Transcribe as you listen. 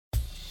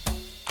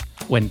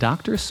When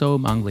Dr. Soe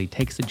Maunglay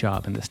takes a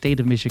job in the state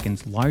of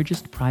Michigan's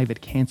largest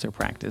private cancer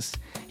practice,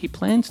 he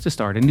plans to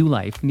start a new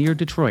life near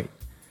Detroit.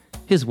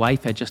 His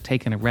wife had just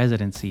taken a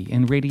residency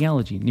in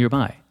radiology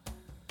nearby.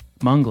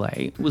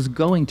 Maunglay was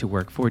going to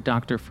work for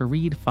Dr.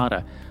 Farid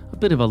Fata, a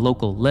bit of a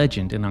local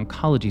legend in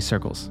oncology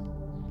circles.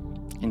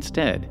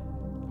 Instead,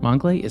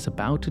 Maunglay is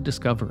about to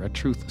discover a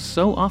truth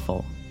so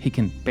awful he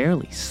can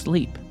barely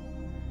sleep.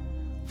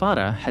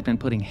 Fata had been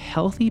putting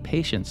healthy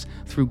patients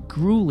through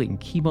grueling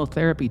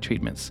chemotherapy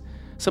treatments,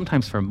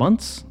 sometimes for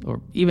months or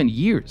even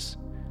years,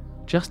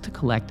 just to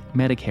collect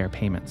Medicare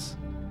payments.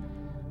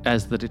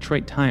 As the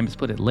Detroit Times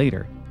put it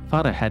later,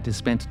 Fata had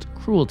dispensed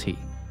cruelty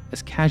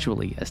as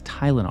casually as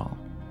Tylenol.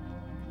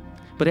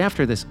 But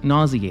after this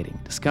nauseating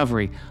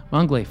discovery,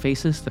 Maunglay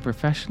faces the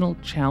professional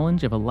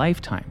challenge of a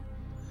lifetime.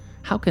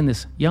 How can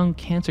this young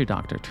cancer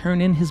doctor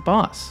turn in his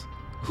boss?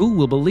 Who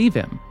will believe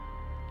him?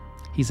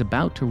 He's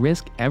about to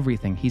risk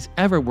everything he's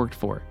ever worked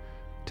for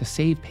to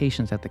save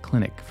patients at the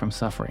clinic from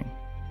suffering.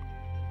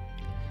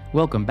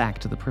 Welcome back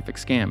to The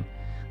Perfect Scam.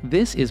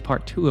 This is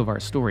part 2 of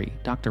our story,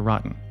 Dr.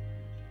 Rotten.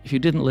 If you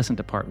didn't listen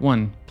to part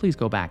 1, please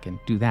go back and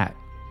do that.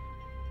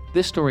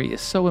 This story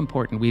is so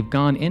important we've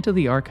gone into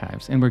the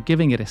archives and we're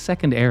giving it a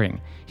second airing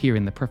here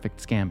in the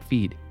Perfect Scam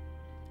feed.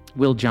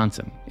 Will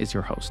Johnson is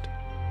your host.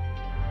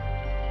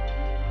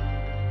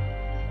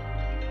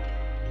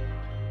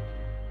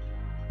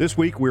 This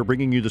week, we're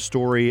bringing you the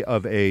story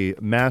of a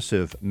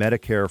massive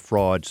Medicare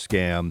fraud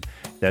scam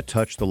that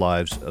touched the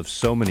lives of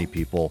so many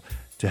people.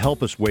 To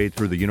help us wade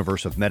through the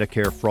universe of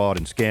Medicare fraud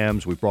and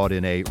scams, we brought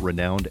in a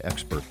renowned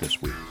expert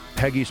this week.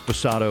 Peggy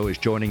Sposato is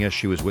joining us.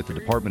 She was with the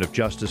Department of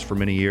Justice for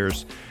many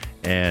years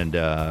and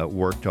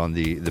worked on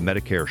the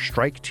Medicare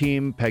strike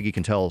team. Peggy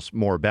can tell us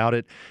more about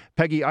it.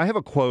 Peggy, I have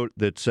a quote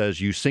that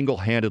says you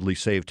single-handedly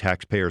saved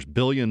taxpayers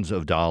billions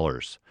of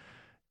dollars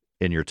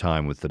in your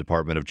time with the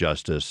Department of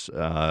Justice.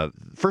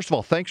 First of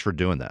all, thanks for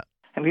doing that.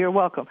 You're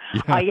welcome.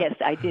 Yeah. Yes,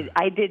 I did.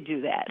 I did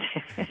do that.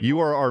 You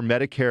are our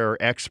Medicare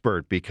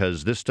expert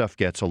because this stuff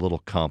gets a little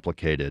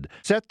complicated.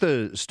 Set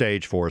the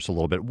stage for us a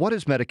little bit. What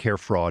does Medicare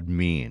fraud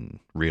mean,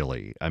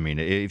 really? I mean,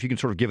 if you can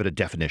sort of give it a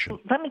definition.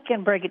 Let me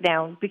break it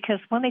down, because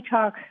when they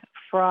talk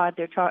fraud,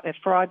 they're talking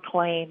fraud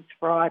claims,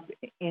 fraud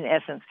in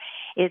essence.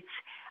 It's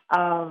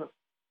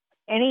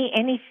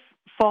any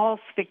false,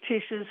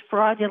 fictitious,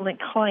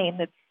 fraudulent claim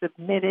that's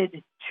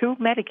submitted to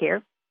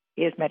Medicare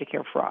is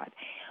Medicare fraud.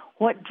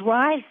 What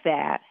drives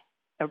that,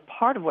 or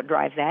part of what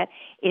drives that,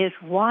 is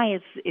why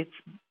it's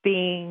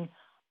being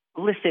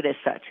listed as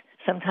such.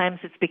 Sometimes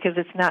it's because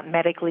it's not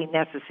medically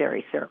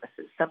necessary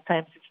services.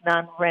 Sometimes it's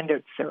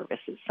non-rendered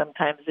services.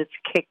 Sometimes it's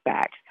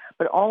kickbacks.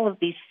 But all of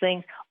these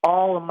things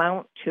all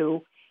amount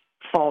to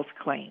false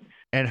claims.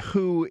 And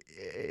who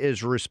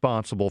is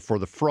responsible for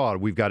the fraud?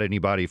 We've got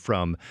anybody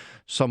from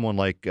someone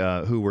like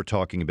who we're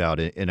talking about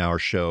in our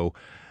show,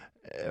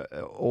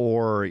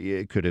 or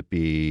could it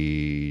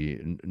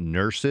be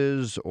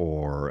nurses?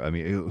 Or, I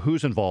mean,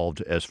 who's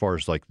involved as far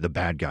as like the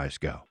bad guys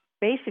go?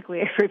 Basically,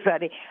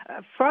 everybody.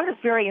 Fraud is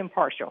very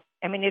impartial.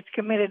 I mean, it's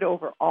committed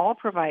over all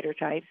provider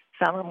types.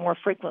 Some are more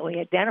frequently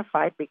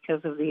identified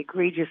because of the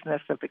egregiousness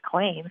of the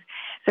claims.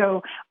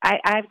 So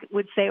I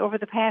would say over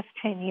the past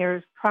 10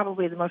 years,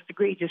 probably the most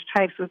egregious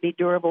types would be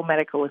durable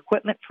medical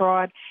equipment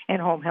fraud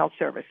and home health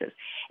services.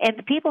 And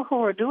the people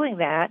who are doing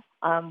that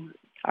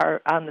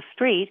are on the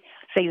street,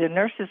 say the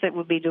nurses that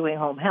would be doing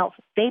home health,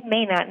 they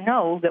may not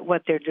know that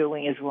what they're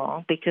doing is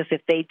wrong, because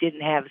if they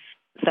didn't have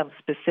some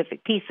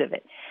specific piece of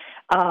it.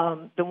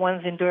 The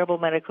ones in durable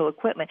medical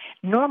equipment,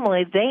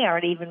 normally they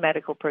aren't even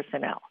medical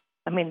personnel.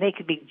 I mean, they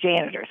could be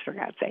janitors, for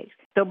God's sake.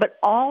 So, but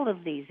all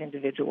of these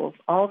individuals,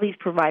 all these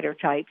provider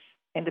types,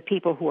 and the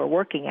people who are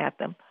working at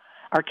them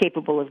are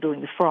capable of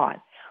doing the fraud.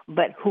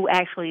 But who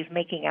actually is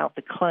making out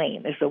the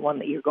claim is the one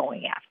that you're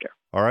going after.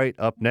 All right,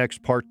 up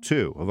next, part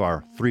 2 of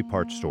our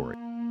 3-part story.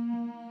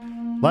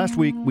 Last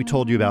week, we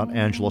told you about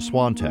Angela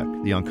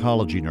Swantek, the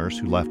oncology nurse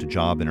who left a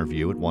job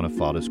interview at one of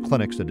Fata's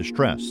clinics in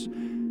distress,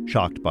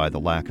 shocked by the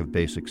lack of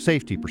basic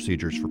safety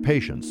procedures for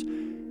patients,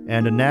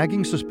 and a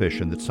nagging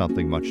suspicion that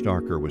something much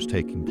darker was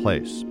taking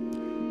place.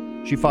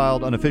 She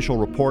filed an official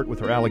report with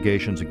her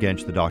allegations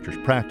against the doctor's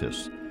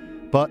practice,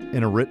 but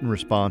in a written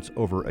response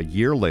over a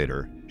year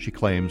later, she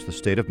claims the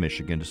state of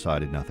Michigan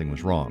decided nothing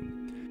was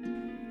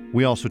wrong.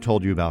 We also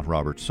told you about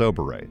Robert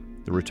Soberet,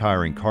 the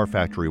retiring car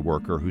factory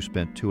worker who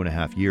spent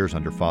 2.5 years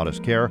under Fata's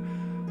care,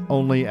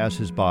 only as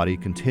his body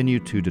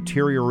continued to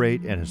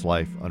deteriorate and his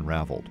life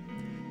unraveled.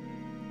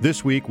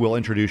 This week, we'll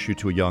introduce you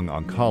to a young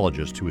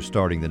oncologist who is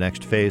starting the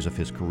next phase of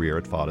his career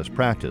at Fata's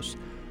practice,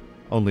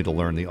 only to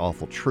learn the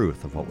awful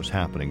truth of what was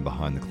happening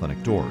behind the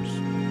clinic doors.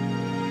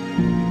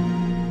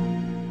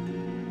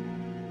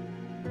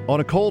 On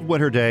a cold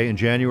winter day in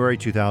January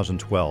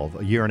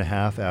 2012, a year and a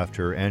half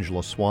after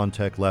Angela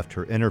Swantek left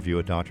her interview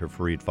at Dr.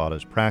 Farid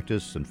Fata's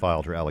practice and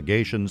filed her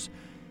allegations,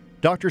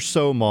 Dr.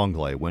 Soe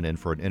Maunglay went in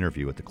for an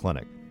interview at the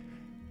clinic.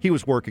 He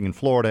was working in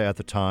Florida at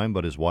the time,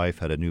 but his wife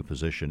had a new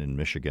position in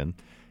Michigan,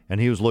 and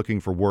he was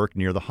looking for work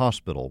near the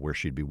hospital where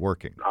she'd be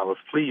working. I was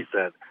pleased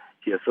that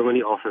He has so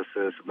many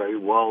offices, very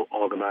well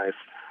organized,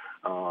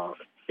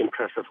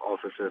 impressive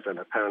offices, and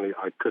apparently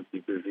I could be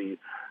busy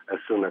as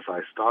soon as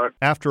I start.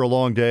 After a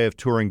long day of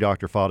touring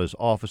Dr. Fata's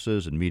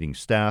offices and meeting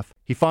staff,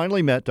 he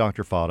finally met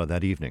Dr. Fata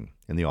that evening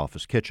in the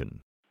office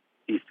kitchen.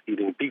 He's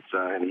eating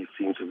pizza, and he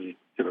seems to be,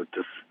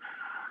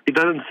 he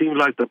doesn't seem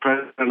like the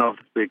president of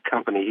this big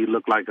company. He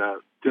looked like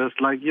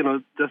just like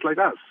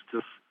us,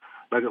 just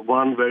like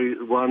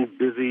one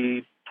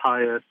busy,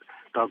 tired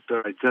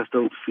doctor. I just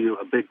don't feel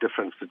a big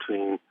difference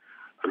between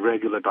a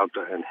regular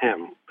doctor and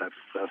him. That's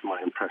my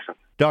impression.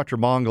 Dr.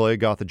 Maunglay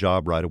got the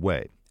job right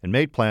away and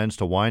made plans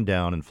to wind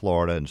down in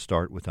Florida and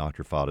start with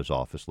Dr. Fata's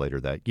office later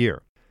that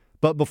year.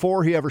 But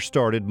before he ever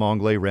started,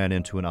 Maunglay ran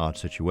into an odd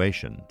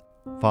situation.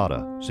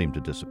 Fata seemed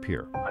to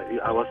disappear.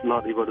 I was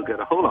not able to get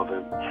a hold of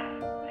him.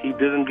 He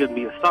didn't give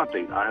me a start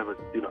date. I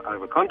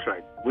have a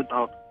contract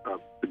without a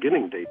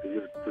beginning date.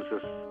 It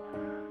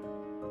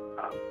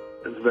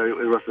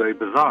was very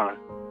bizarre.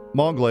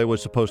 Maunglay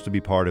was supposed to be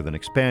part of an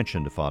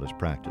expansion to Fata's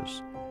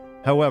practice.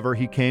 However,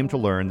 he came to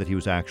learn that he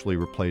was actually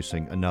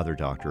replacing another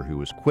doctor who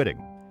was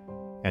quitting,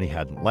 and he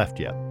hadn't left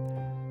yet.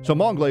 So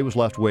Maunglay was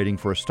left waiting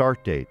for a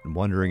start date and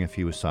wondering if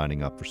he was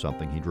signing up for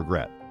something he'd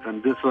regret.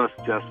 And this was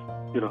just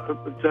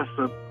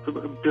a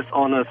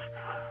dishonest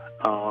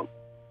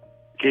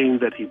game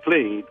that he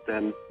played.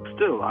 Then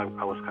still, I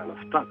was kind of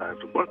stuck. I had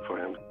to work for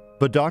him.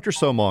 But Dr.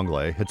 Soe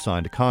Maunglay had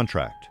signed a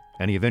contract,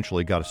 and he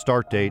eventually got a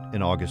start date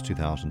in August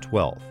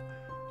 2012.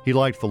 He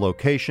liked the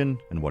location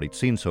and what he'd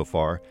seen so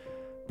far,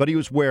 but he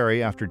was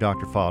wary after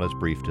Dr. Fata's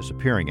brief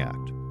disappearing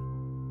act.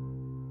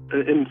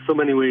 In so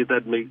many ways,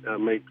 that make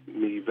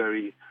me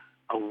very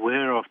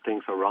aware of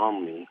things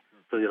around me.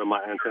 So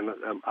my antenna,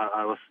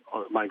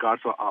 my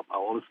guards were up. I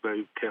was always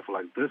very careful.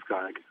 Like this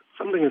guy,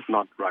 something is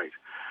not right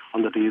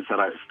on the days that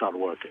I start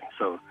working.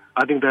 So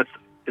I think that's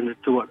in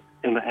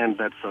the end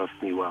that serves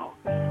me well.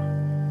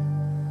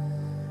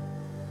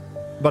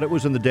 But it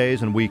was in the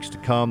days and weeks to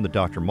come that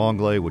Dr.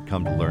 Maunglay would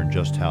come to learn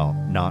just how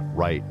not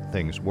right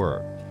things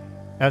were.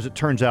 As it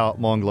turns out,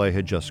 Maunglay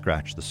had just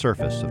scratched the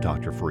surface of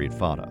Dr. Farid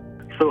Fata.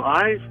 So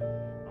I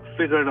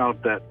figured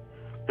out that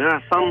there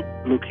are some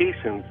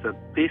locations that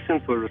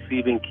patients were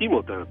receiving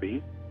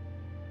chemotherapy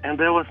and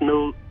there was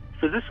no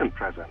physician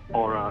present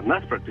or a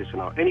nurse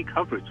practitioner or any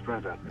coverage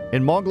present.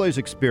 In Maunglay's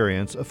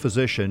experience, a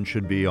physician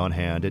should be on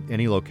hand at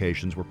any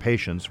locations where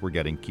patients were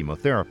getting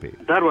chemotherapy.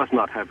 That was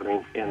not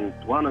happening in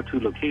one or two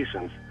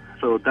locations.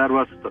 So that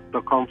was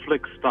the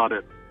conflict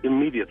started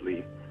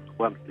immediately.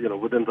 Well,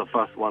 within the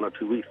first 1 or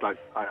 2 weeks, like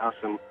I asked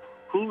him,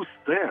 who's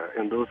there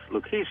in those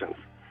locations?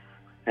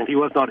 And he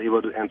was not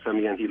able to answer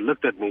me, and he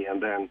looked at me,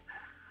 and then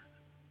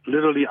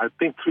literally, I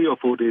think 3 or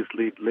 4 days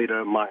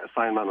later, my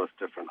assignment was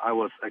different. I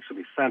was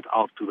actually sent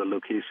out to the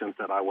locations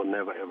that I would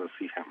never, ever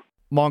see him.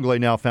 Maunglay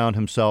now found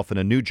himself in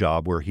a new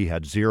job where he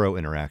had zero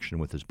interaction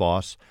with his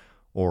boss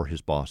or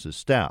his boss's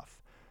staff.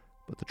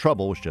 But the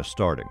trouble was just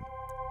starting.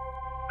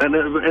 And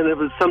it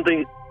was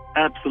something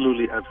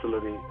absolutely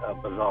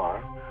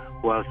bizarre.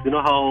 Was,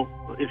 how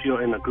if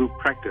you're in a group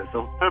practice,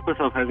 the purpose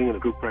of having a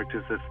group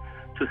practice is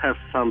to have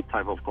some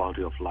type of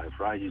quality of life,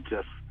 right? You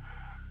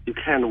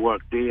can't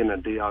work day in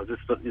and day out.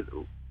 Just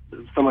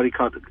somebody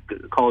call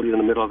you in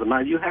the middle of the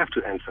night, you have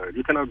to answer it.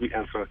 You cannot be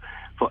answered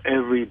for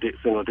every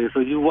single day. So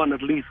you want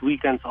at least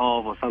weekends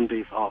off or some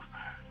days off.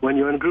 When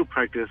you're in group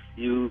practice,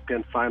 you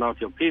can sign out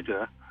your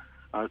pager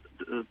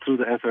through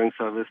the answering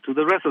service to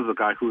the rest of the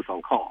guy who's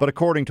on call. But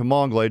according to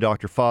Maunglay,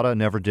 Dr. Fata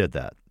never did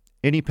that.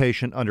 Any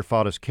patient under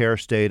Fata's care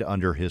stayed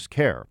under his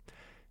care.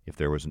 If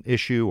there was an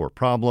issue or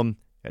problem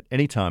at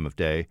any time of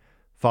day,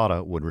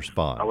 Fata would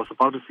respond. I was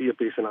about to see a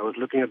patient. I was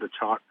looking at the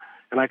chart,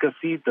 and I could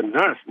see the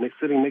nurse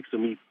sitting next to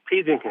me,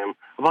 paging him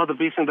about the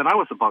patient that I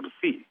was about to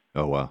see.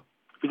 Oh, wow.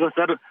 Because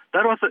that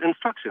was the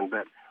instruction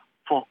that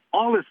for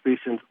all his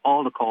patients,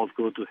 all the calls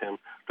go to him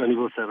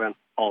 24/7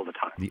 all the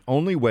time. The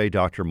only way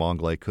Dr.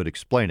 Maunglay could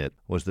explain it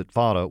was that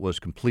Fata was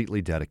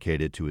completely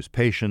dedicated to his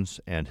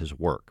patients and his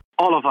work.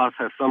 All of us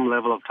have some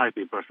level of type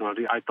A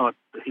personality. I thought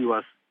he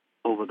was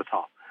over the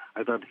top.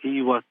 I thought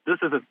this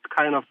is the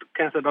kind of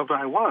cancer doctor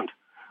I want.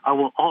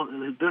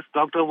 This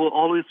doctor will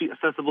always be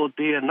accessible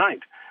day and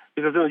night.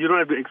 Because you don't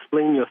have to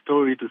explain your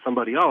story to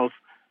somebody else.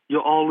 You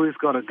always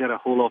got to get a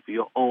hold of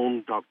your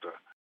own doctor.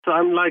 So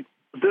I'm like,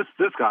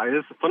 this guy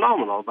is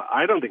phenomenal, but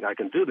I don't think I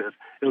can do this.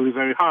 It'll be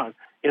very hard.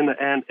 In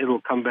the end, it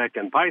will come back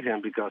and bite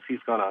him because he's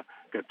going to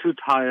get too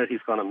tired.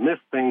 He's going to miss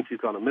things. He's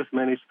going to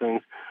mismanage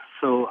things.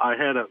 So I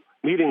had a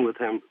meeting with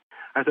him.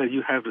 I said,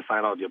 you have to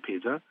sign out your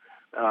pager.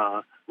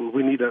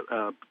 We need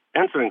a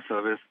answering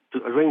service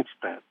to arrange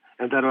that.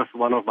 And that was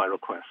one of my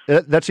requests.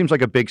 That seems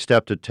like a big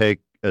step to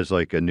take as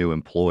like a new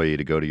employee,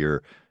 to go to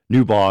your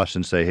new boss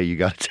and say, hey, you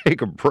got to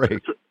take a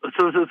break.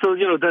 So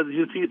that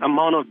you see the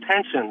amount of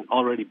tension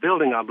already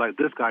building up. Like,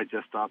 this guy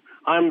just stopped.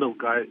 I'm the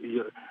guy.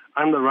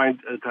 I'm the right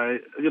guy.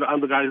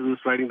 I'm the guy who's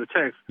writing the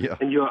checks. Yeah.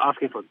 And you're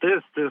asking for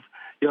this.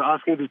 You're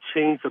asking to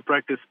change the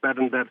practice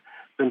pattern that's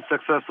been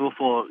successful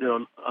for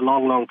a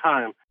long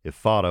time. If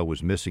Fata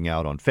was missing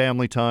out on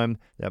family time,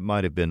 that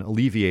might have been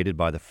alleviated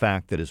by the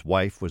fact that his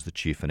wife was the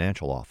chief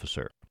financial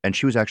officer. And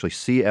she was actually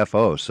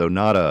CFO, so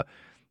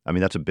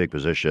that's a big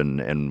position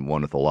and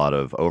one with a lot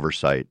of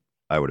oversight,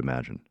 I would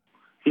imagine.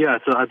 Yeah,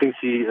 so I think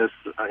she is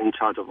in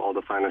charge of all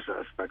the financial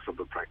aspects of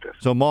the practice.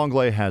 So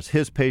Maunglay has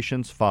his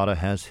patients, Fata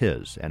has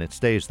his, and it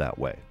stays that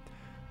way.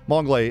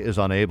 Maunglay is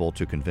unable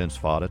to convince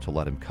Fata to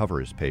let him cover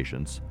his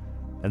patients,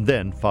 and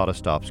then Fata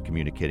stops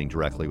communicating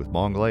directly with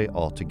Maunglay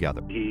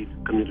altogether. He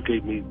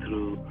communicates me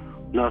through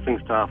nursing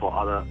staff or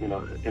other,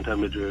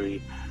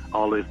 intermediary,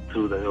 always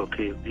through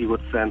he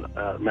would send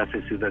a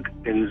message to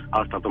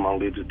ask Dr.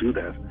 Maunglay to do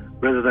that,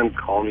 rather than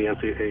call me and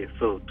say, hey,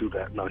 so do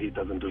that. No, he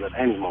doesn't do that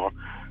anymore,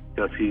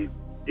 because he's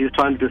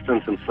trying to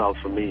distance himself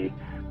from me.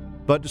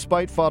 But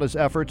despite Fata's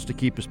efforts to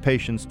keep his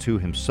patients to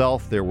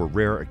himself, there were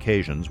rare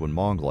occasions when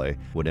Maunglay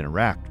would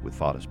interact with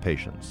Fata's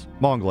patients.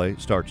 Maunglay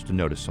starts to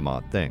notice some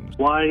odd things.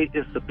 Why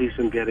is the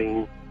patient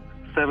getting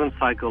 7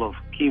 cycles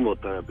of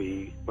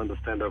chemotherapy when the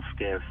standard of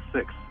care is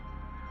 6?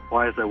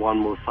 Why is there one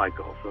more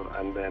cycle?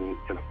 And then,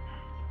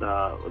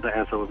 the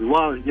answer would be,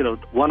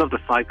 one of the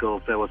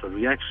cycles there was a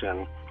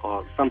reaction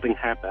or something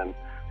happened,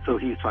 so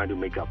he's trying to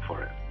make up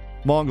for it.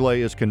 Maunglay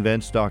is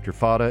convinced Dr.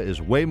 Fata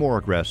is way more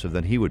aggressive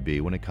than he would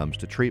be when it comes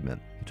to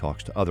treatment. He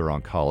talks to other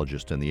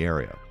oncologists in the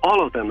area.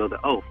 All of them know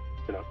that,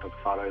 Dr.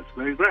 Fata is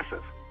very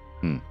aggressive.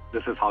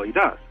 This is how he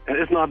does. And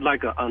it's not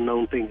like an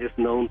unknown thing. It's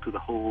known to the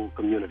whole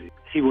community.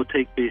 He will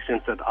take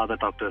patients that other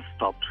doctors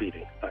stop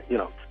treating.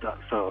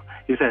 So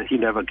he said he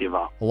never gave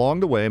up. Along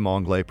the way,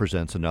 Maunglay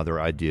presents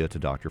another idea to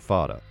Dr.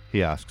 Fata.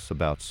 He asks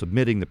about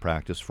submitting the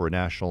practice for a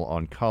national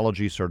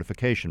oncology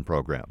certification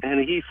program.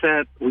 And he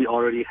said, we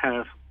already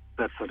have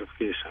that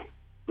certification,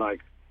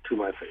 to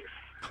my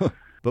face.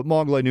 But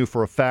Maunglay knew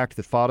for a fact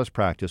that Fata's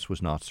practice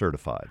was not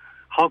certified.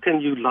 How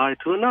can you lie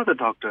to another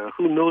doctor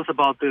who knows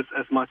about this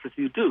as much as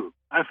you do?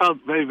 I felt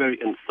very, very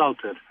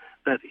insulted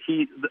that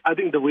I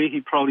think the way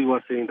he probably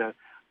was saying that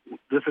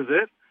this is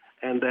it,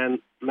 and then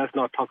let's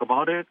not talk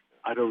about it.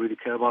 I don't really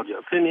care about your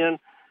opinion,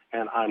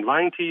 and I'm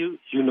lying to you.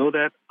 You know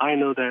that, I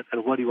know that,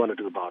 and what do you want to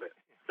do about it?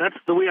 That's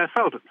the way I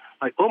felt.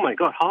 Oh my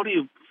God, how do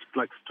you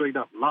straight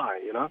up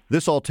lie,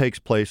 This all takes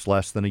place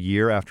less than a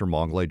year after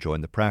Maunglay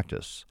joined the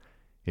practice.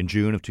 In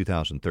June of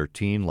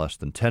 2013, less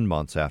than 10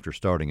 months after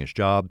starting his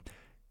job,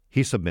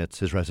 he submits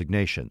his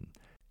resignation.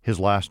 His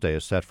last day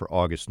is set for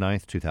August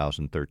 9th,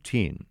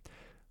 2013.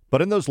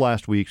 But in those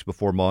last weeks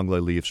before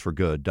Maunglay leaves for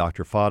good,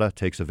 Dr. Fata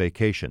takes a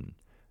vacation,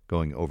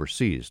 going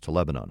overseas to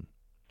Lebanon.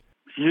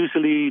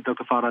 Usually,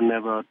 Dr. Fata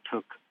never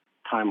took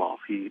time off.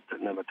 He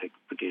never takes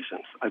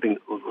vacations. I think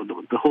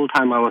the whole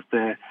time I was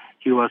there,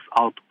 he was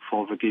out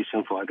for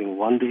vacation for,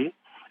 1 day.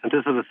 And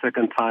this is the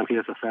second time he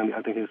has a family.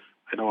 I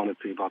don't want to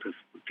say about his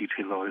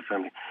details of his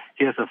family.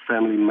 He has a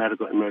family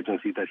medical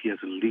emergency that he has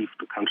to leave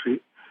the country.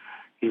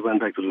 He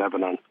went back to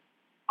Lebanon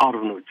out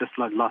of nowhere, just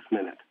last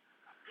minute.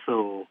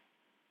 So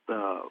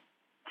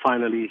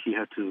finally he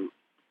had to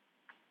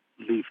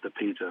leave the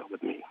pager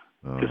with me,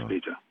 his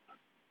pager.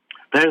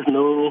 There's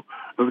no,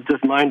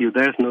 just mind you,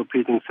 there's no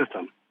paging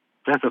system.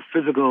 There's a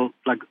physical,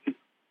 like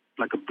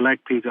a black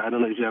pager. I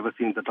don't know if you've ever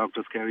seen the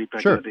doctors carry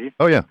back in the day.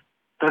 Oh, yeah.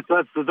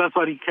 That's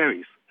what he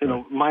carries.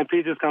 My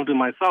pagers come to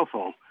my cell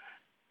phone.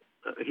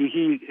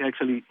 He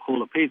actually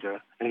hold a pager,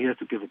 and he has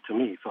to give it to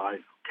me, so I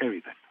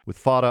carry that. With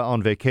Fata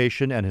on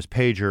vacation and his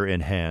pager in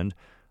hand,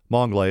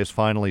 Maunglay is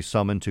finally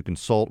summoned to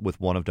consult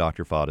with one of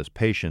Dr. Fata's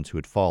patients who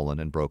had fallen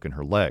and broken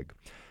her leg.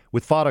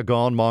 With Fata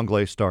gone,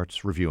 Maunglay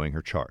starts reviewing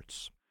her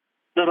charts.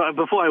 No,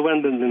 before I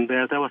went in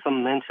there was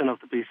some mention of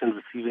the patient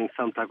receiving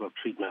some type of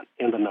treatment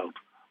in the note.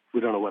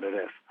 We don't know what it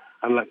is.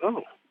 I'm like,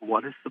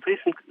 what is the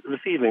patient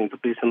receiving? The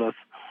patient was,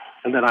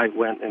 and then I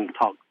went and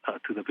talked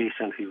to the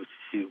patient. She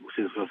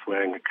was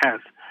wearing a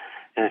cast,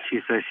 and she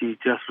said she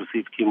just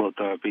received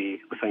chemotherapy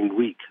the same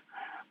week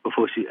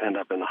before she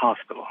ended up in the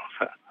hospital.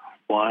 So,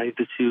 why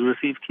did she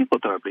receive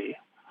chemotherapy?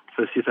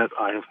 So she said,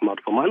 I have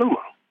multiple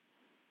myeloma.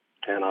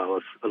 And I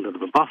was a little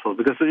bit baffled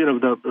because,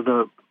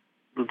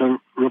 the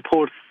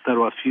reports that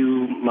were a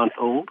few months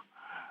old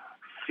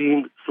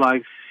seemed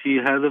like she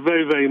has a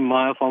very, very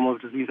mild form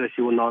of disease that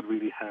she will not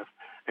really have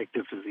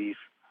active disease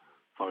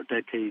for a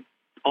decade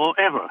or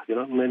ever.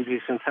 Many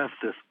patients have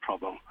this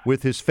problem.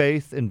 With his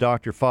faith in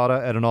Dr.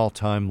 Fata at an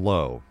all-time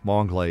low,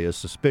 Maunglay is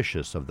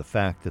suspicious of the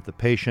fact that the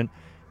patient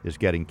is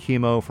getting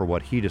chemo for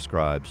what he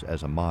describes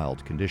as a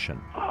mild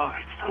condition.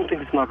 Something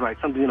is not right.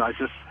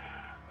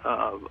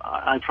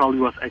 I probably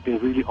was acting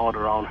really odd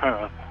around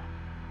her.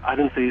 I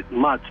didn't say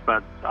much,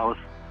 but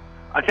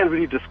I can't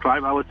really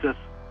describe. I was just,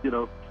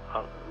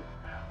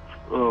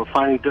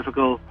 finding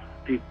difficulty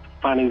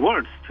finding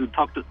words to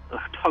talk to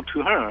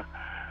her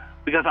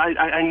because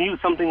I knew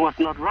something was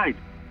not right.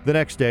 The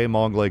next day,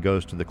 Maunglay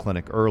goes to the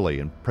clinic early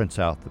and prints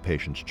out the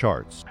patient's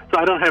charts. So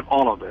I don't have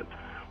all of it,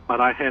 but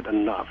I had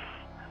enough,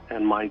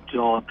 and my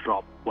jaw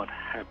dropped what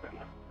happened.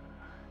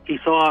 He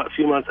saw a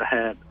few months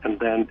ahead,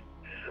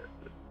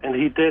 and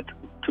he did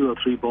 2 or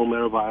 3 bone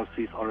marrow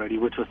biopsies already,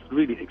 which was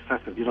really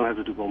excessive. You don't have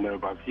to do bone marrow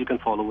biopsies. You can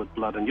follow with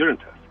blood and urine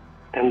tests.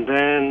 And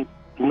then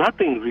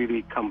nothing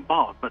really come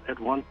about. But at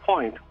one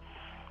point,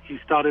 he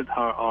started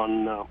her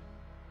on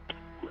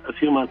a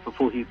few months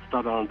before he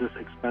started on this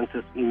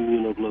expensive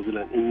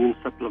immunoglobulin immune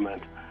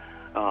supplement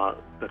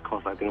that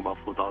cost, I think, about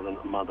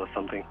 $4,000 a month or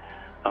something,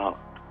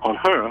 on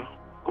her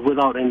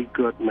without any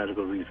good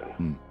medical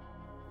reason.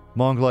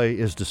 Maunglay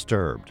is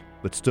disturbed,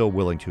 but still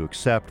willing to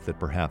accept that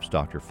perhaps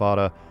Dr.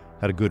 Fata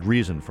had a good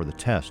reason for the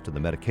test and the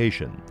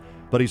medication.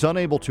 But he's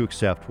unable to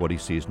accept what he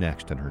sees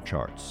next in her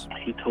charts.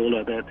 He told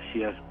her that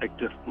she has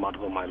active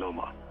multiple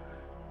myeloma.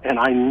 And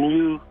I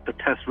knew the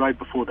test right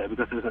before that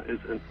because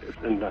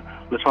it's in the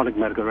electronic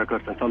medical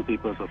records and some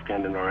papers are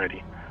scanned in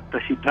already,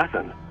 that she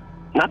doesn't.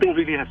 Nothing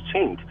really has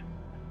changed.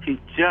 He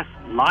just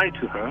lied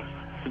to her.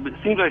 It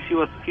seems like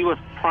he was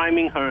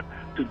priming her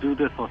to do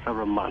this for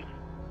several months.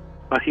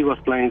 But he was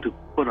planning to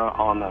put her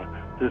on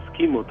this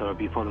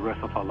chemotherapy for the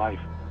rest of her life.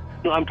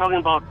 No, I'm talking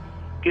about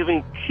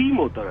giving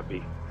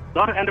chemotherapy,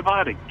 not an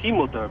antibiotic,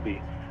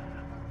 chemotherapy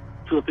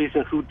to a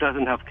patient who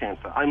doesn't have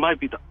cancer. I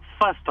might be the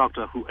first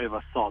doctor who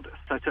ever saw this.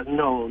 I said,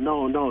 no,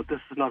 this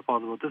is not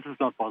possible, this is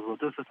not possible,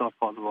 this is not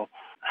possible.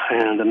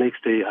 And the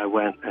next day I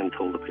went and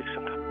told the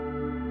patient.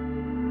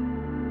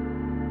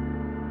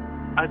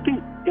 I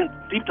think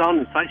deep down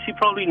inside, she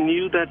probably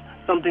knew that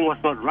something was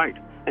not right.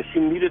 And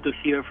she needed to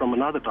hear from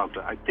another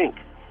doctor, I think.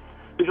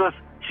 Because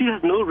she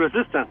has no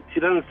resistance. She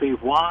doesn't say,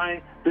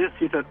 why this?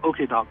 She said,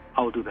 okay, doc,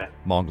 I'll do that.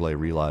 Maunglay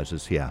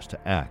realizes he has to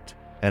act,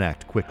 and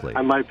act quickly.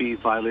 I might be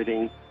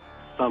violating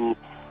some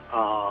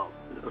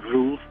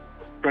rules,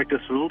 practice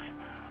rules,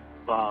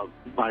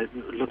 by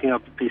looking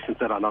up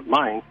patients that are not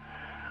mine.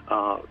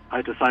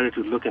 I decided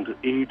to look into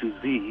A to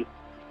Z,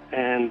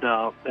 and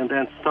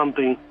then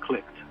something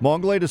clicked.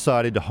 Maunglay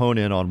decided to hone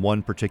in on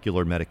one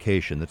particular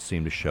medication that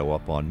seemed to show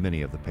up on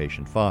many of the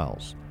patient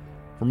files.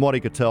 From what he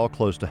could tell,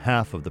 close to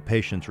half of the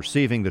patients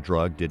receiving the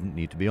drug didn't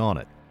need to be on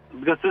it.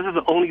 Because this is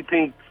the only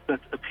thing that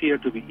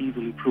appeared to be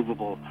easily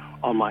provable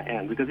on my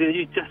end. Because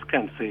you just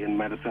can't say in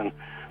medicine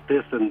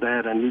this and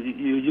that, and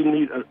you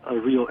need a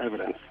real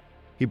evidence.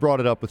 He brought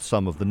it up with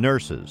some of the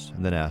nurses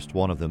and then asked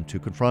one of them to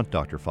confront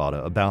Dr.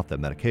 Fata about that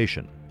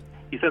medication.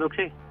 He said,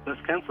 okay,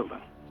 let's cancel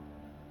them.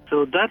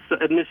 So that's the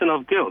admission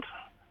of guilt.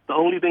 The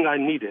only thing I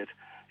needed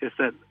is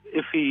that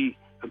if he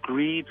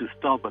agreed to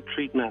stop a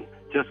treatment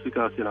just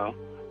because, the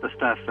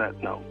staff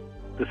said, no,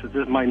 this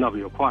might not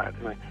be required.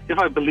 I mean, if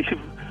I believe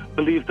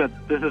that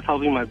this is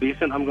helping my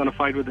patient, I'm going to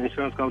fight with the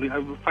insurance company. I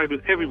will fight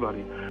with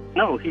everybody.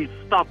 No, he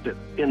stopped it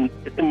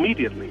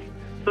immediately.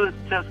 So it's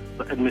just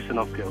the admission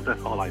of guilt.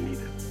 That's all I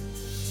needed.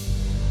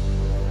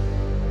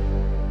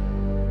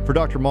 For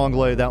Dr.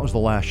 Maunglay, that was the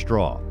last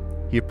straw.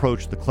 He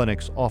approached the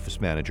clinic's office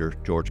manager,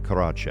 George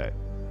Karache.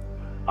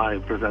 I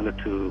presented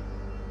to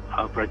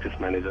our practice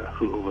manager,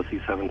 who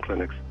oversees 7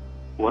 clinics,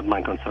 what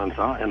my concerns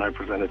are, and I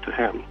presented to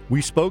him.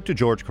 We spoke to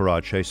George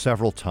Karache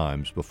several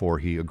times before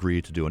he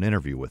agreed to do an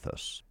interview with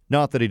us.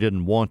 Not that he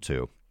didn't want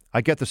to.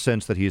 I get the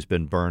sense that he's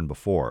been burned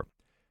before.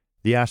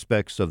 The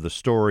aspects of the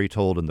story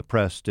told in the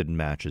press didn't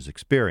match his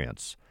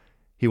experience.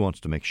 He wants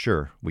to make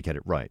sure we get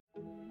it right.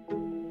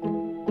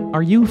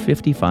 Are you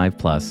 55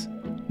 plus?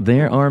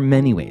 There are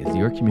many ways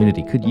your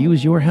community could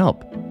use your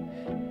help.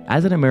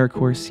 As an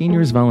AmeriCorps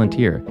Seniors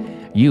volunteer,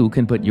 you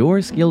can put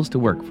your skills to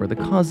work for the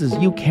causes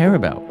you care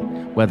about,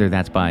 whether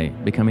that's by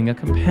becoming a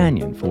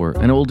companion for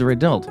an older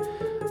adult,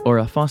 or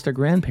a foster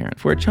grandparent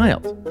for a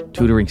child,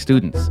 tutoring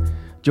students,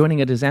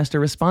 joining a disaster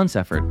response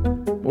effort,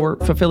 or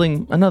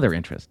fulfilling another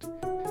interest.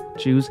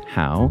 Choose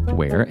how,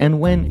 where, and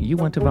when you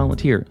want to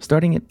volunteer,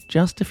 starting at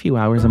just a few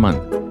hours a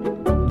month.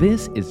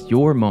 This is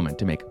your moment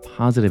to make a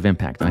positive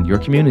impact on your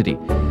community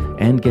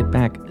and get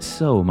back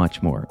so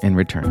much more in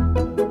return.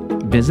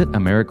 Visit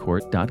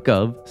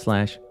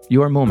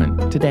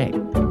AmeriCorps.gov/yourmoment today.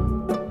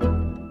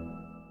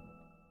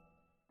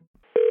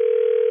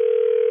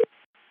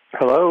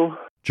 Hello.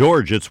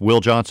 George, it's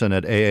Will Johnson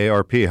at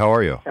AARP. How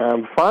are you?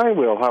 I'm fine,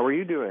 Will. How are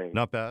you doing?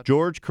 Not bad.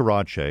 George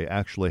Karache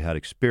actually had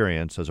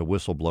experience as a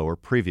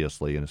whistleblower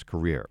previously in his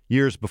career,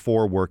 years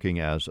before working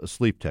as a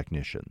sleep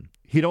technician.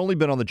 He'd only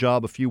been on the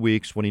job a few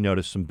weeks when he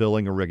noticed some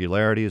billing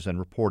irregularities and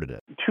reported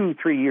it.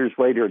 2-3 years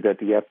later that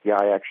the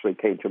FBI actually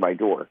came to my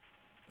door.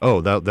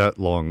 Oh, that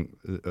long.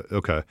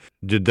 Okay.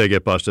 Did they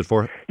get busted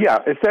for it? Yeah,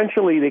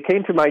 essentially they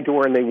came to my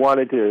door and they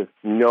wanted to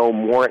know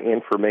more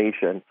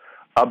information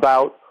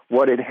about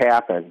what had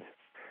happened.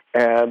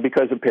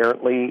 Because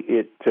apparently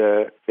it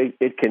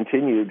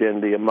continued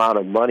and the amount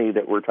of money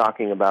that we're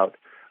talking about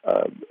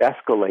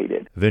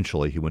escalated.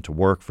 Eventually, he went to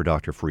work for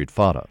Dr. Farid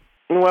Fata.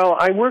 Well,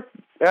 I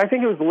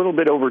think it was a little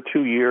bit over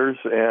 2 years,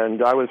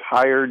 and I was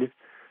hired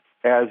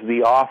as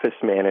the office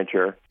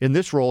manager. In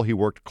this role, he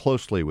worked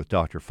closely with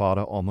Dr.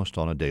 Fata almost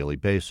on a daily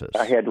basis.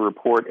 I had to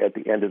report at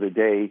the end of the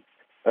day,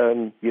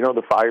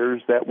 the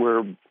fires that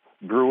were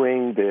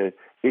brewing, the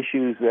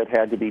issues that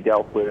had to be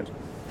dealt with.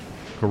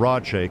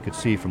 Karache could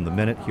see from the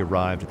minute he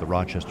arrived at the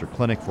Rochester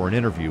clinic for an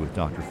interview with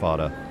Dr.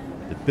 Fata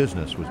that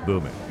business was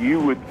booming.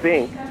 You would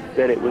think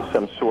that it was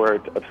some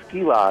sort of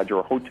ski lodge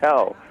or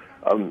hotel,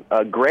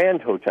 a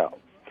grand hotel.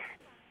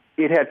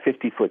 It had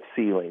 50-foot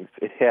ceilings.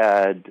 It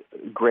had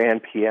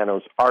grand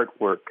pianos,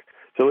 artwork.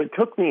 So it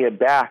took me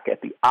aback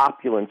at the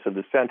opulence of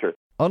the center.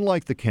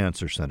 Unlike the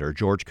cancer center,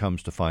 George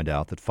comes to find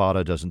out that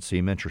Fata doesn't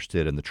seem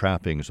interested in the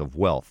trappings of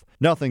wealth,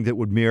 nothing that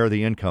would mirror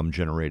the income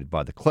generated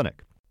by the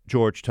clinic.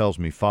 George tells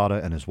me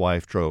Fata and his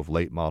wife drove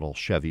late-model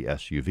Chevy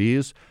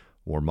SUVs,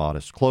 wore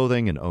modest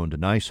clothing, and owned a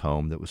nice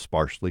home that was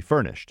sparsely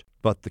furnished.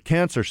 But the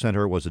cancer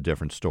center was a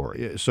different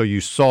story. So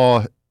you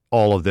saw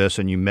all of this,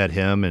 and you met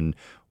him and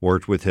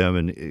worked with him,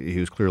 and he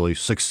was clearly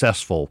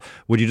successful.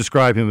 Would you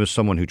describe him as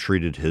someone who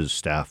treated his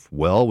staff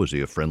well? Was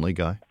he a friendly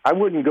guy? I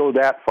wouldn't go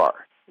that far.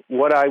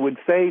 What I would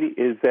say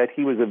is that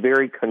he was a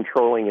very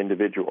controlling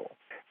individual.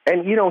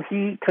 And,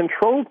 he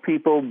controlled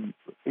people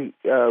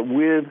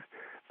with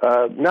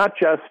not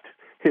just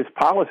his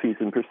policies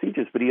and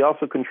procedures, but he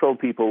also controlled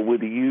people with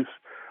the use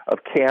of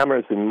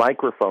cameras and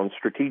microphones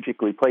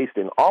strategically placed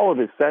in all of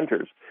his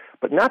centers,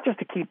 but not just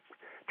to keep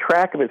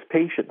track of his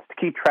patients, to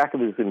keep track of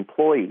his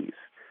employees,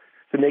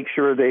 to make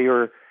sure they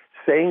are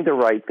saying the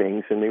right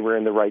things and they were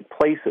in the right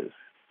places.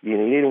 He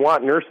didn't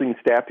want nursing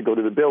staff to go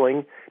to the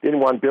billing, didn't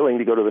want billing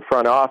to go to the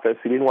front office,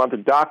 he didn't want the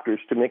doctors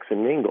to mix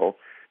and mingle.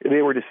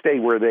 They were to stay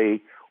where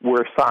they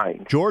were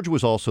assigned. George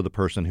was also the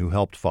person who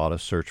helped Fata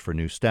search for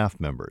new staff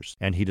members,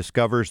 and he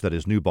discovers that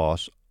his new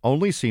boss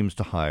only seems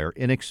to hire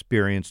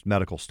inexperienced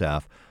medical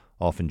staff,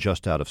 often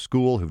just out of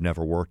school, who've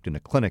never worked in a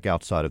clinic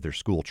outside of their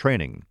school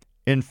training.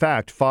 In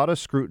fact, Fata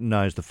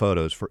scrutinized the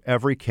photos for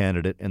every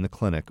candidate in the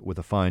clinic with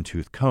a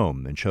fine-tooth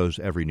comb and chose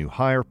every new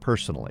hire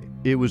personally.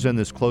 It was in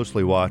this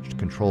closely watched,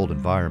 controlled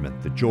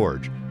environment that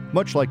George,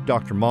 much like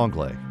Dr.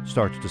 Maunglay,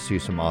 starts to see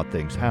some odd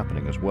things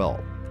happening as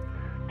well.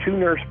 2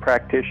 nurse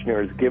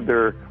practitioners give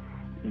their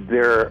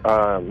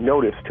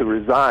notice to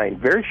resign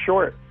very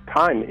short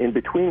time in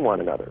between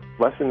one another,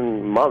 less than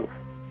a month.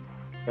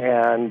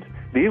 And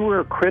they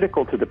were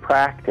critical to the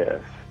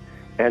practice.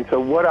 And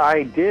so what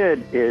I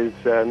did is,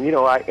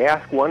 I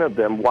asked one of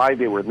them why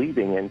they were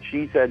leaving, and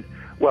she said,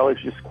 well,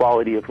 it's just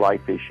quality of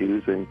life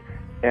issues.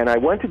 And I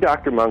went to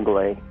Dr.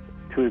 Maunglay,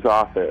 to his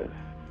office,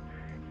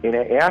 and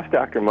I asked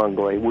Dr.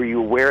 Maunglay, were you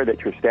aware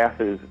that your staff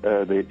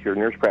that your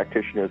nurse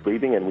practitioner is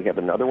leaving and we have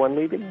another one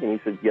leaving? And he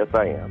said, yes,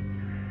 I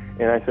am.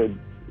 And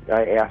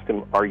I asked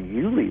him, are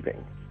you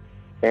leaving?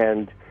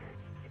 And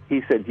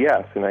he said,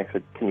 yes. And I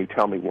said, can you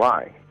tell me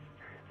why?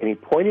 And he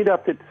pointed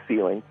up at the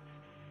ceiling,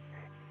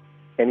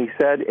 and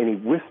he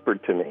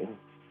whispered to me,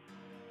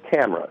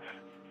 cameras.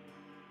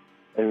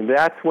 And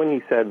that's when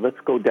he said, let's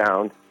go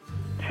down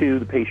to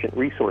the patient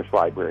resource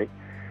library.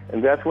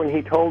 And that's when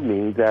he told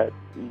me that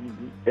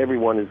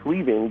everyone is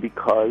leaving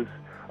because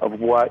of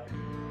what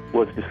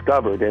was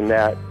discovered, and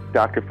that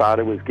Dr.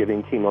 Fata was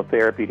giving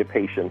chemotherapy to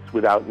patients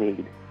without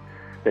need,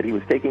 that he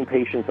was taking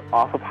patients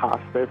off of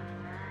hospice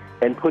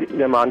and putting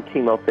them on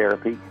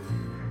chemotherapy,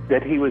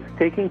 that he was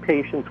taking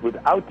patients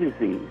without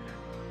disease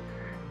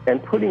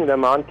and putting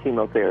them on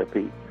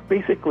chemotherapy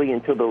basically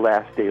until the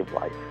last day of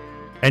life.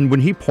 And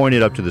when he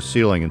pointed up to the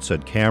ceiling and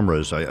said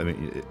cameras, I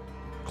mean,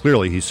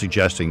 clearly he's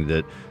suggesting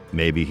that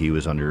maybe he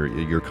was under,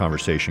 your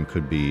conversation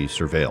could be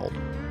surveilled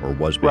or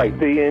was being.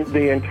 Right.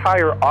 The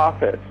entire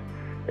office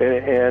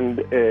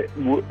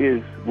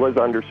was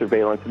under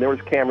surveillance, and there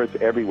was cameras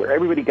everywhere.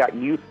 Everybody got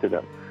used to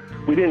them.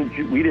 We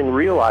didn't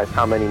realize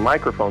how many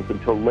microphones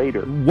until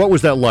later. What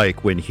was that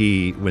like when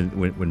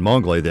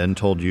Maunglay then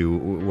told you,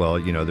 well,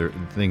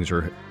 things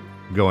are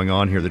going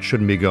on here that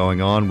shouldn't be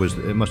going on?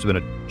 It must have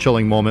been a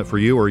chilling moment for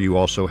you, or you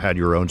also had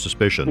your own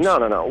suspicions?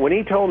 No. When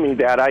he told me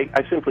that, I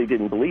simply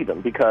didn't believe him,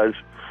 because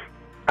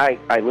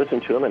I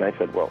listened to him and I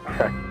said, well,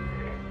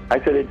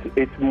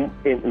 it's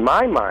in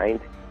my mind,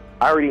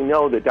 I already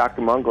know that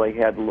Dr. Maunglay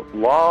had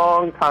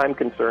long-time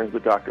concerns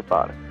with Dr.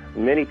 Fata.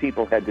 Many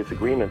people had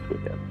disagreements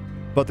with him.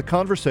 But the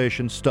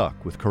conversation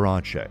stuck with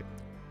Karanche.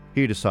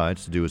 He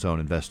decides to do his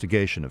own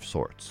investigation of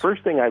sorts.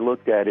 First thing I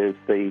looked at is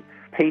the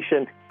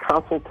patient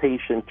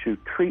consultation to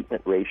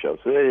treatment ratio.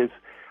 So that is,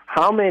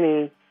 how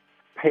many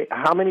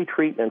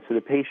treatments did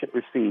a patient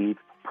receive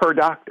per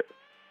doctor,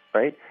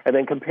 right? And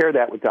then compare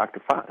that with Dr.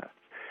 Fata.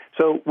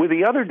 So with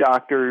the other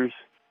doctors,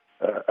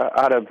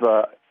 out of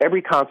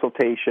every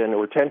consultation,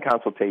 or 10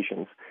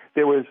 consultations,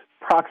 there was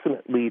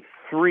approximately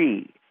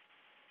 3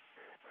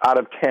 out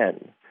of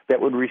 10 that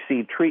would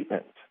receive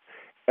treatment.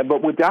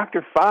 But with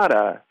Dr.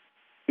 Fata,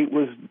 it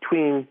was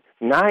between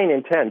 9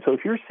 and 10. So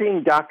if you're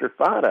seeing Dr.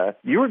 Fata,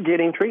 you're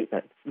getting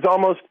treatment. It's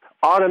almost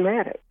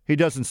automatic. He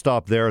doesn't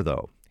stop there,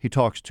 though. He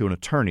talks to an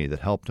attorney that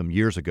helped him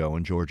years ago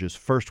in George's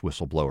first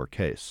whistleblower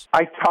case.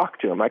 I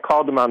talked to him. I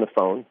called him on the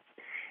phone,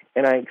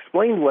 and I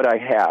explained what I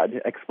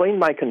had, explained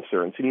my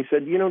concerns. And he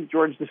said,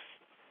 George, this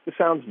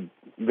sounds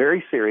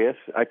very serious.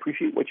 I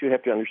appreciate what you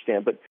have to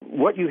understand, but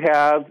what you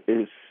have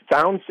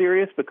sounds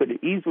serious, but could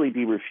easily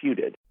be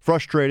refuted.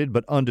 Frustrated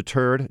but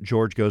undeterred,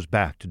 George goes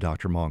back to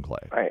Dr.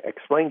 Maunglay. I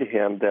explained to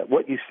him that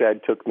what you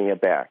said took me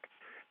aback,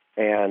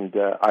 and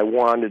I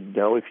wanted to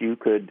know if you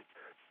could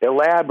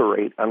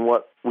elaborate on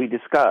what we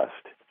discussed.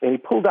 And he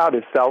pulled out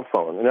his cell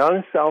phone, and on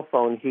his cell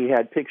phone he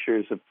had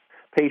pictures of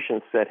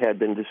patients that had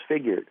been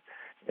disfigured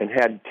and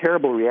had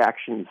terrible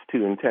reactions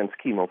to intense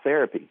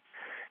chemotherapy.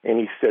 And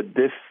he said,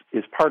 this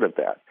is part of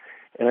that.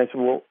 And I said,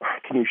 well,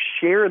 can you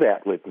share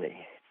that with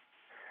me?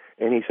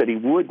 And he said he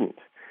wouldn't.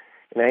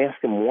 And I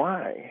asked him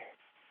why.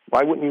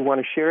 Why wouldn't you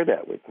want to share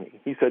that with me?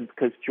 He said,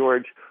 because,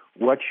 George,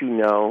 what you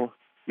know,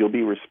 you'll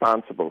be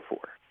responsible for.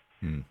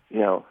 You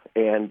know,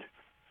 and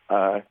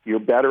you're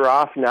better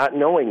off not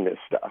knowing this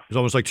stuff. It's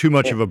almost like too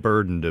much of a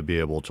burden to be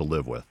able to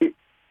live with.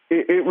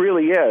 It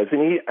really is.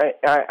 And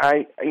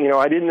I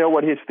didn't know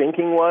what his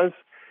thinking was.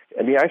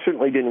 I mean, I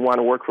certainly didn't want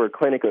to work for a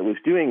clinic that was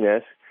doing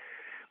this,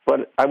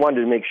 but I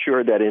wanted to make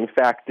sure that, in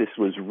fact, this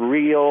was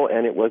real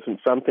and it wasn't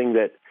something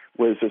that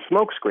was a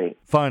smokescreen.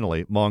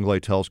 Finally,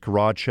 Maunglay tells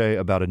Karache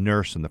about a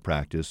nurse in the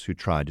practice who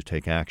tried to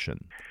take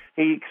action.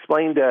 He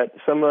explained that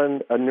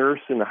a nurse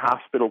in the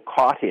hospital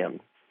caught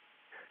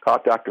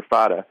Dr.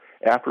 Fata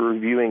after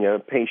reviewing a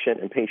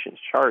patient and patient's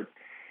chart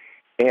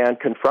and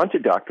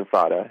confronted Dr.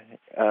 Fata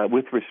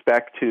with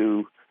respect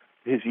to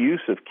his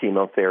use of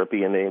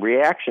chemotherapy and the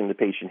reaction the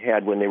patient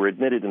had when they were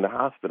admitted in the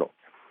hospital.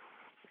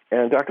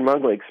 And Dr.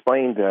 Maunglay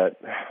explained that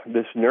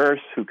this nurse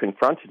who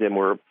confronted him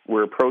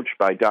were approached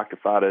by Dr.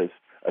 Fata's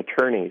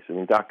attorneys,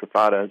 and Dr.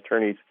 Fata's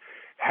attorneys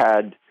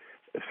had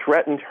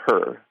threatened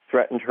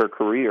her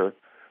career,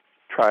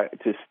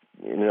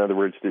 in other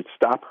words, to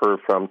stop her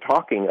from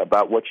talking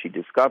about what she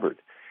discovered,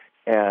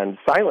 and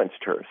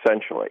silenced her,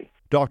 essentially.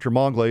 Dr.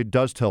 Maunglay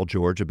does tell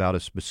George about a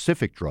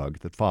specific drug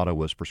that Fata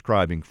was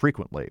prescribing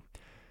frequently.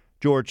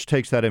 George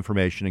takes that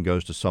information and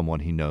goes to someone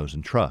he knows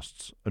and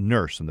trusts, a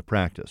nurse in the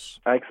practice.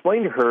 I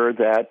explained to her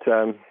that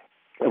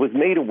I was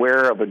made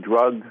aware of a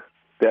drug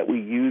that we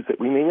use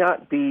that we may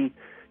not be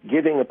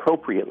giving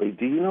appropriately.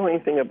 Do you know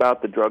anything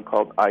about the drug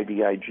called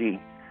IVIG?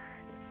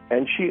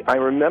 And I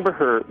remember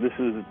her, this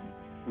is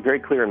very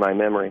clear in my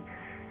memory,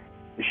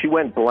 she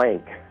went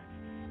blank,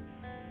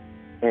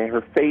 and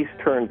her face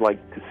turned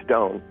like to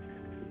stone,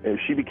 and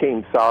she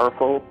became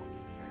sorrowful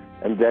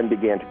and then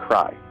began to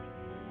cry.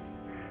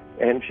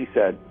 And she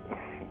said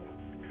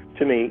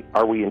to me,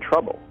 "Are we in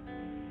trouble?"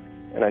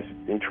 And I said,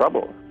 "In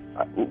trouble?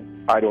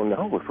 I don't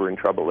know if we're in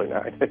trouble or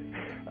not.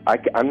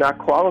 I'm not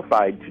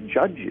qualified to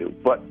judge you,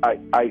 but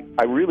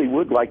I really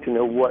would like to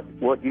know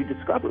what you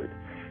discovered."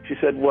 She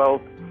said,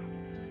 "Well,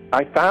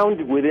 I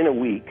found within a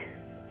week,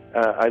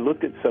 I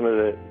looked at some of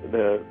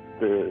the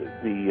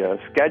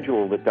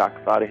schedule that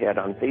Dr. Fata had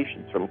on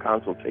patients from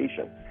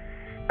consultation,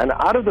 and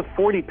out of the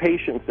 40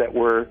 patients that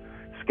were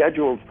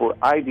scheduled for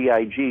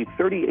IVIG,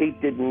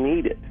 38 didn't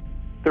need it.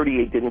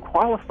 38 didn't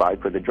qualify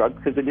for the drug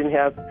because they didn't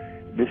have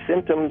the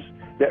symptoms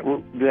that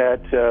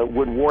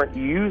would warrant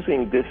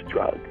using this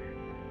drug."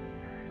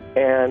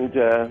 And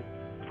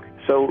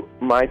so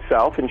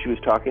myself, and she was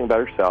talking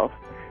about herself,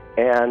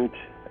 and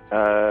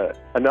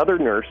another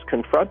nurse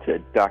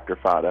confronted Dr.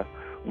 Fata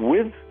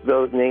with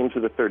the names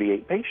of the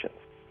 38 patients.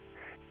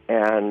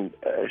 And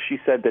she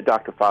said that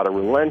Dr. Fata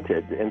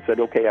relented and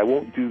said, "Okay, I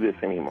won't do this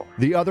anymore."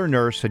 The other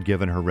nurse had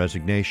given her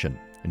resignation,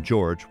 and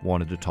George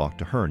wanted to talk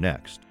to her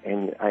next.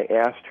 And I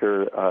asked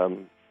her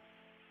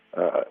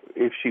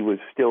if she was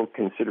still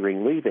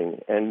considering leaving,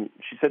 and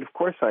she said, "Of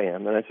course I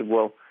am." And I said,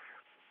 Well,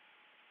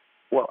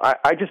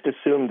 I just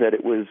assumed that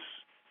it was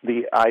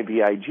the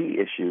IVIG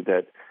issue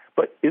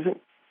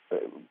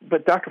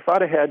but Dr.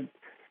 Fata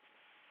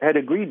had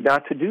agreed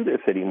not to do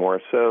this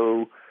anymore,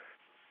 so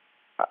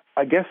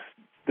I guess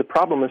the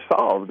problem is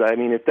solved. I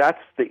mean, if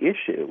that's the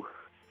issue.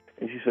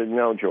 And she said,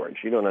 "No,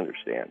 George, you don't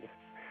understand.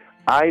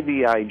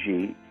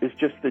 IVIG is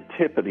just the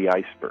tip of the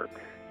iceberg.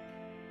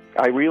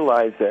 I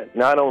realized that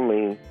not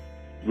only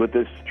was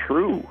this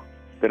true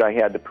that I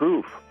had the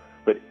proof,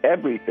 but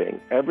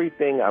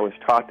everything I was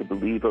taught to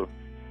believe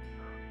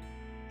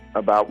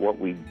about what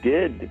we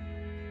did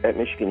at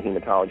Michigan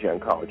Hematology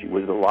Oncology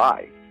was a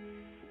lie.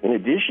 In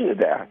addition to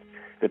that,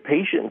 the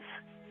patients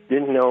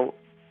didn't know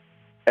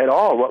at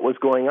all what was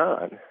going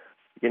on.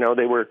 You know,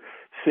 they were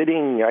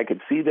sitting, I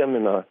could see them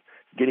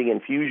getting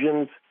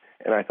infusions,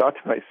 and I thought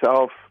to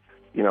myself,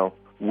 you know,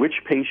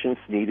 which patients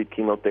needed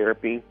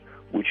chemotherapy,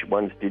 which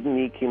ones didn't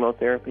need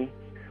chemotherapy,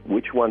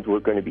 which ones were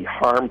going to be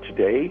harmed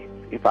today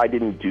if I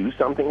didn't do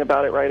something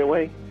about it right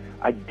away.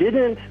 I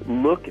didn't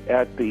look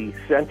at the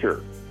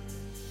center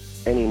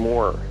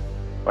anymore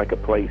like a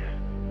place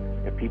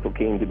that people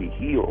came to be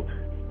healed.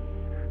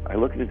 I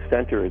look at the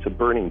center as a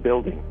burning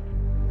building.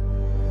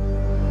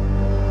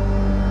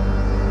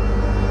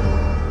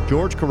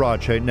 George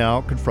Karache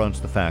now confronts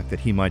the fact that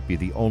he might be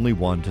the only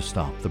one to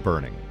stop the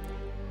burning,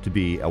 to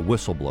be a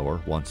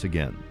whistleblower once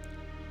again.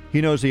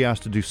 He knows he has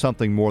to do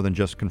something more than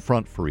just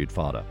confront Farid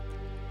Fata.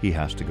 He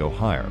has to go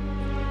higher.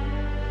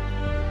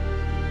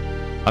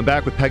 I'm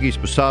back with Peggy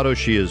Sposato.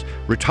 She is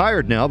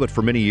retired now, but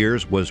for many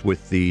years was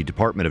with the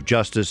Department of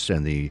Justice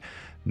and the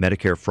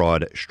Medicare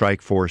Fraud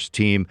Strike Force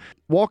team.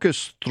 Walk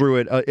us through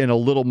it in a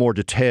little more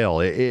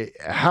detail.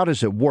 How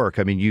does it work?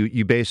 I mean,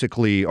 you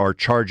basically are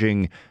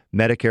charging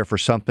Medicare for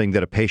something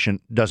that a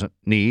patient doesn't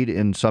need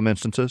in some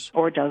instances?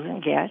 Or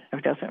doesn't get, or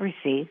doesn't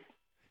receive.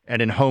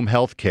 And in home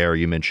health care,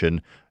 you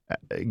mentioned,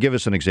 give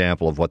us an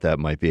example of what that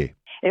might be.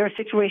 There are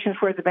situations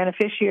where the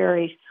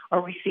beneficiaries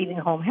are receiving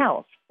home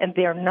health, and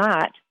they're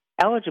not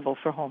eligible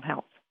for home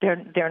health.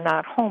 They're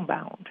not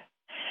homebound.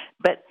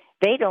 But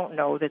they don't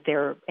know that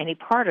they're any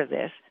part of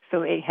this.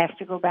 So it has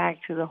to go back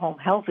to the home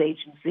health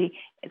agency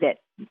that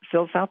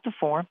fills out the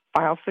form,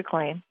 files the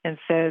claim, and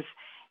says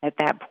at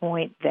that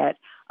point that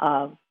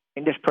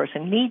this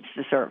person needs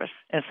the service.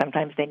 And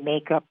sometimes they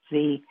make up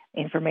the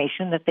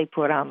information that they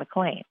put on the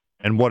claim.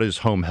 And what is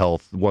home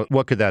health?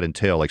 What could that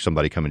entail? Like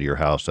somebody coming to your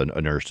house, a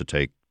nurse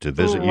to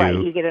visit right.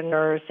 you? You get a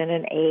nurse and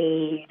an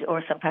aide,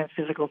 or sometimes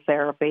physical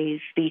therapy,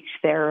 speech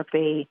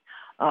therapy.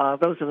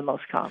 Those are the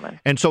most common.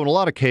 And so in a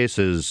lot of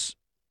cases,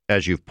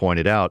 as you've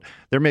pointed out,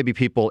 there may be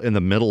people in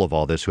the middle of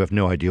all this who have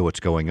no idea what's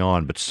going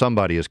on, but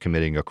somebody is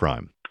committing a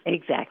crime.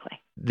 Exactly.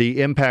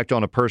 The impact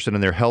on a person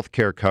and their health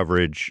care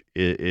coverage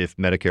if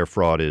Medicare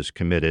fraud is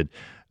committed,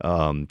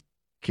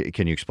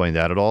 can you explain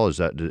that at all?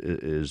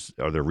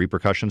 Are there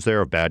repercussions there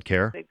of bad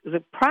care?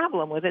 The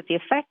problem with it, the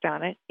effect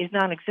on it, is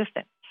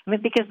non-existent. I mean,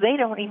 because they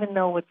don't even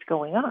know what's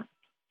going on.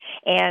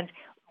 And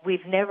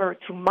we've never,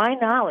 to my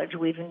knowledge,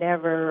 we've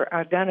never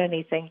done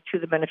anything to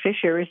the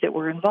beneficiaries that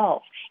were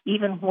involved,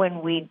 even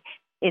when with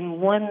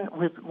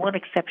one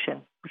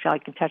exception, which I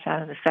can touch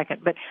on in a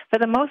second. But for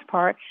the most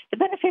part, the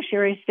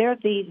beneficiaries, they're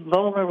the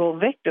vulnerable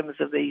victims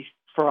of these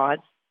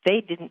frauds.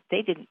 They didn't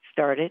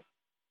start it,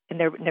 and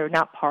they're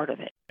not part of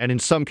it. And in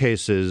some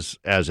cases,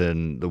 as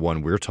in the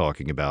one we're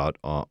talking about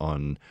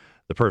on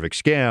The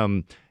Perfect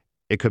Scam,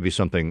 it could be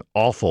something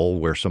awful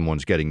where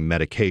someone's getting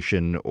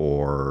medication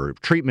or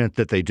treatment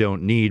that they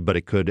don't need, but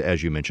it could,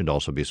 as you mentioned,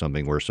 also be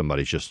something where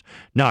somebody's just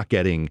not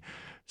getting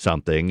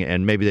something,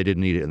 and maybe they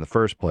didn't need it in the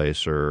first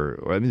place.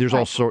 Or I mean, there's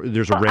also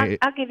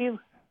I'll give you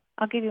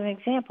an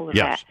example of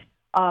yes.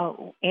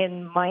 that.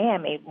 In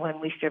Miami,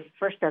 when we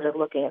first started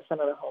looking at some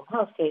of the home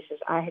health cases,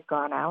 I had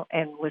gone out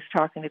and was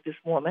talking to this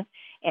woman,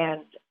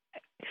 and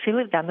she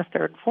lived on the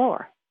third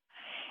floor.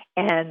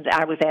 And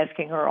I was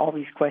asking her all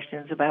these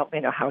questions about,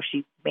 how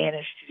she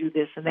managed to do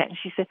this and that. And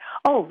she said,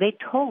 "Oh, they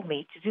told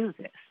me to do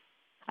this."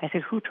 I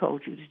said, "Who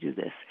told you to do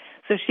this?"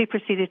 So she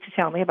proceeded to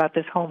tell me about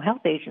this home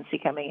health agency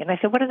coming in. I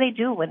said, "What do they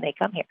do when they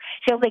come here?"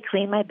 She said, "They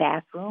clean my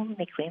bathroom,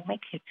 they clean my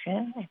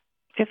kitchen."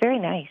 They're very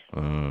nice.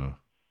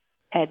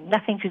 Had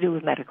nothing to do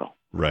with medical.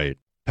 Right.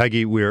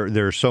 Peggy,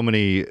 there are so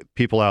many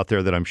people out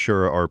there that I'm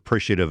sure are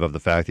appreciative of the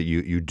fact that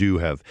you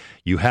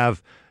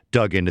have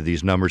dug into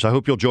these numbers. I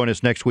hope you'll join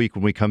us next week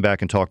when we come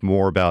back and talk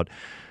more about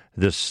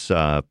this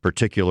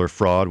particular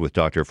fraud with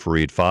Dr.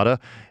 Farid Fata,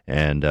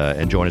 and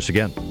join us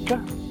again.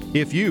 Sure.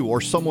 If you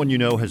or someone you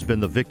know has been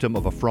the victim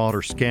of a fraud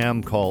or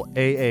scam, call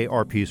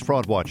AARP's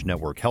Fraud Watch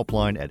Network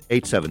helpline at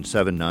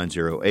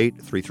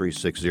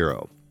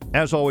 877-908-3360.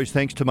 As always,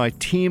 thanks to my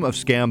team of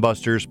scam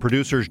busters,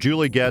 producers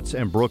Julie Getz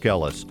and Brooke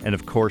Ellis, and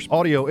of course,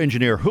 audio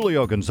engineer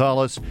Julio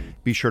Gonzalez.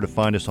 Be sure to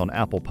find us on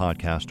Apple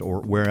Podcast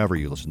or wherever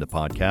you listen to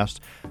podcasts.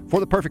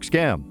 For The Perfect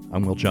Scam,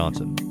 I'm Will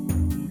Johnson.